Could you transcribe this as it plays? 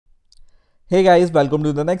Hey guys, welcome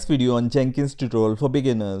to the next video on Jenkins tutorial for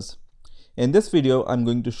beginners. In this video, I'm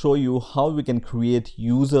going to show you how we can create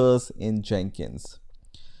users in Jenkins.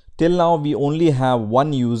 Till now, we only have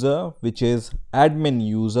one user, which is admin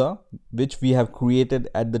user, which we have created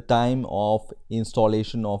at the time of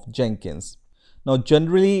installation of Jenkins. Now,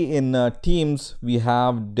 generally in teams, we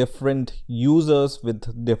have different users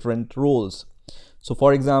with different roles. So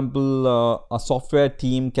for example, a software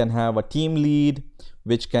team can have a team lead,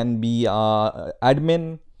 which can be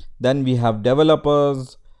admin. Then we have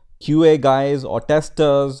developers, QA guys or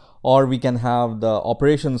testers, or we can have the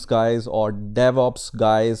operations guys or DevOps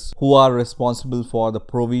guys who are responsible for the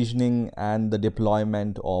provisioning and the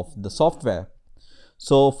deployment of the software.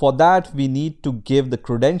 So for that, we need to give the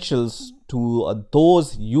credentials to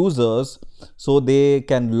those users so they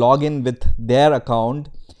can log in with their account,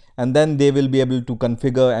 and then they will be able to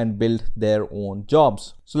configure and build their own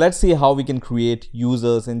jobs. So let's see how we can create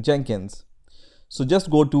users in Jenkins. So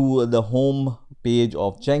just go to the home page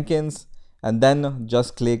of Jenkins and then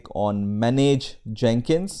just click on Manage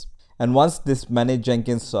Jenkins. And once this Manage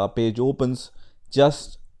Jenkins page opens,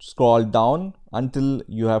 just scroll down until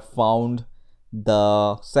you have found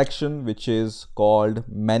the section which is called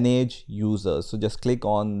Manage Users. So just click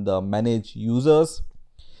on the Manage Users.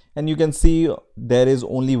 And you can see there is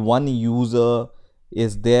only one user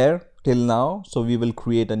is there till now. So we will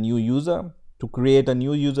create a new user. To create a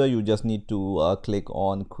new user, you just need to click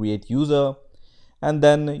on Create User. And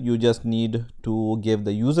then you just need to give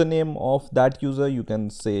the username of that user. You can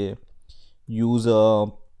say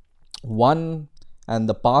user1 and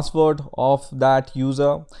the password of that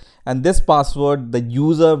user. And this password, the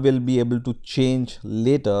user will be able to change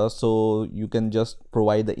later. So you can just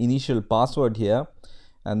provide the initial password here,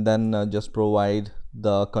 and then just provide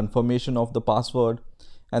the confirmation of the password,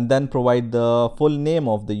 and then provide the full name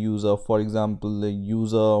of the user, for example the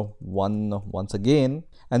user1 once again,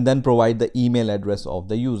 and then provide the email address of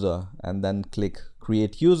the user, and then click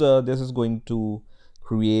Create User. This is going to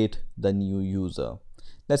create the new user.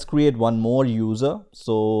 Let's create one more user.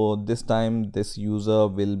 So this time this user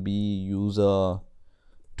will be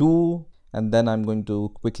user2, and then I'm going to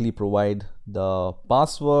quickly provide the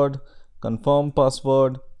password, confirm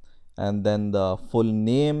password, and then the full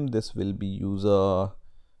name. This will be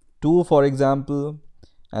user2 for example,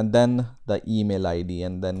 and then the email ID,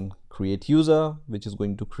 and then create user, which is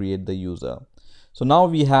going to create the user. So now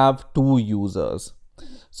we have two users.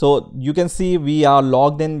 So you can see we are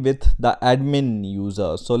logged in with the admin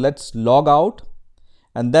user. So let's log out,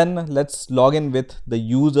 and then let's log in with the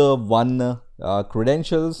user1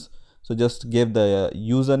 credentials. So just give the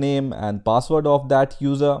username and password of that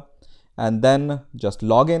user, and then just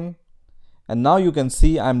log in. And now you can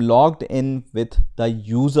see I'm logged in with the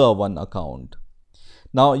user1 account.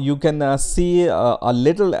 Now you can see a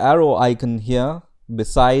little arrow icon here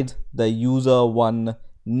beside the user1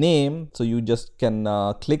 name. So you just can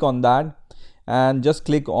click on that and just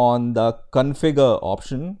click on the configure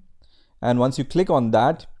option. And once you click on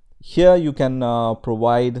that, here you can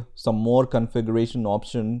provide some more configuration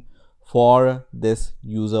option for this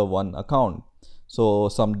user1 account. So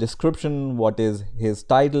some description, what is his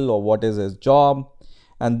title or what is his job,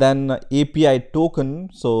 and then API token.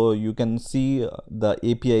 So you can see the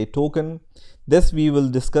API token. This we will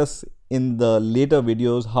discuss in the later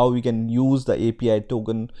videos, how we can use the API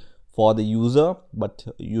token for the user, but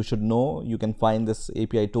you should know you can find this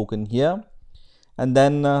API token here. And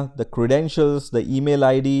then the credentials, the email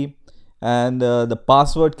ID, and the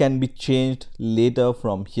password can be changed later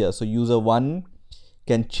from here. So user1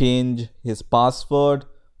 can change his password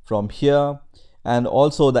from here, and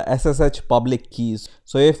also the SSH public keys.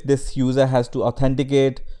 So if this user has to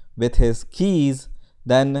authenticate with his keys,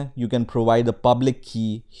 then you can provide the public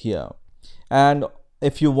key here. And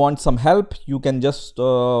if you want some help, you can just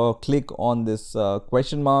click on this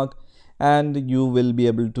question mark, and you will be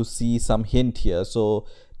able to see some hint here. So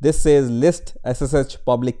this says list SSH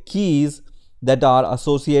public keys that are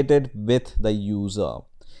associated with the user.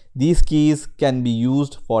 These keys can be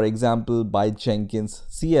used, for example, by Jenkins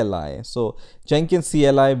CLI. So Jenkins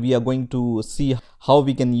CLI, we are going to see how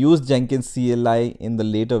we can use Jenkins CLI in the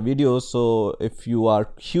later videos. So if you are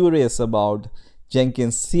curious about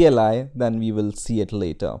Jenkins CLI, then we will see it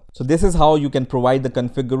later. So this is how you can provide the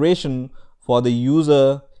configuration for the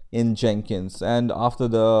user in Jenkins. And after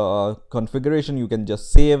the configuration, you can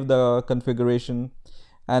just save the configuration,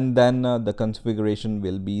 and then the configuration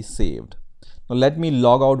will be saved. Now let me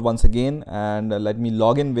log out once again, and let me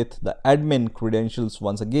log in with the admin credentials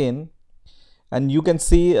once again. And you can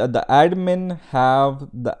see the admin have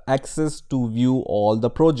the access to view all the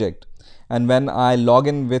project. And when I log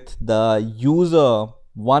in with the user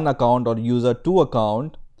 1 account or user 2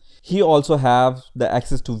 account, he also have the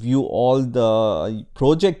access to view all the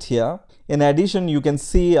project here. In addition, you can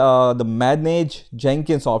see the manage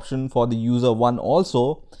Jenkins option for the user 1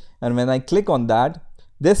 also, and when I click on that,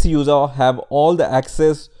 this user have all the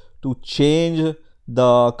access to change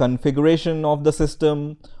the configuration of the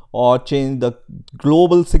system or change the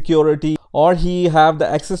global security, or he have the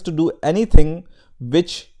access to do anything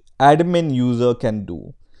which admin user can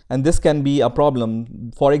do. And this can be a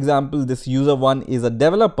problem. For example, this user 1 is a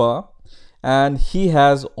developer and he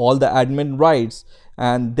has all the admin rights,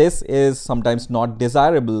 and this is sometimes not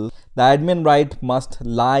desirable. The admin right must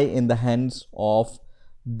lie in the hands of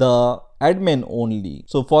the admin only.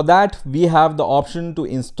 So for that, we have the option to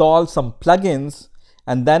install some plugins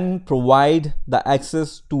and then provide the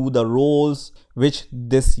access to the roles which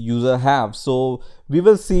this user have. So we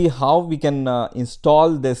will see how we can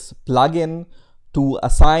install this plugin to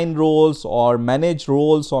assign roles or manage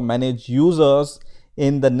users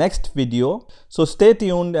in the next video. So stay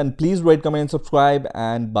tuned and please rate, comment and subscribe,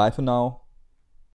 and bye for now.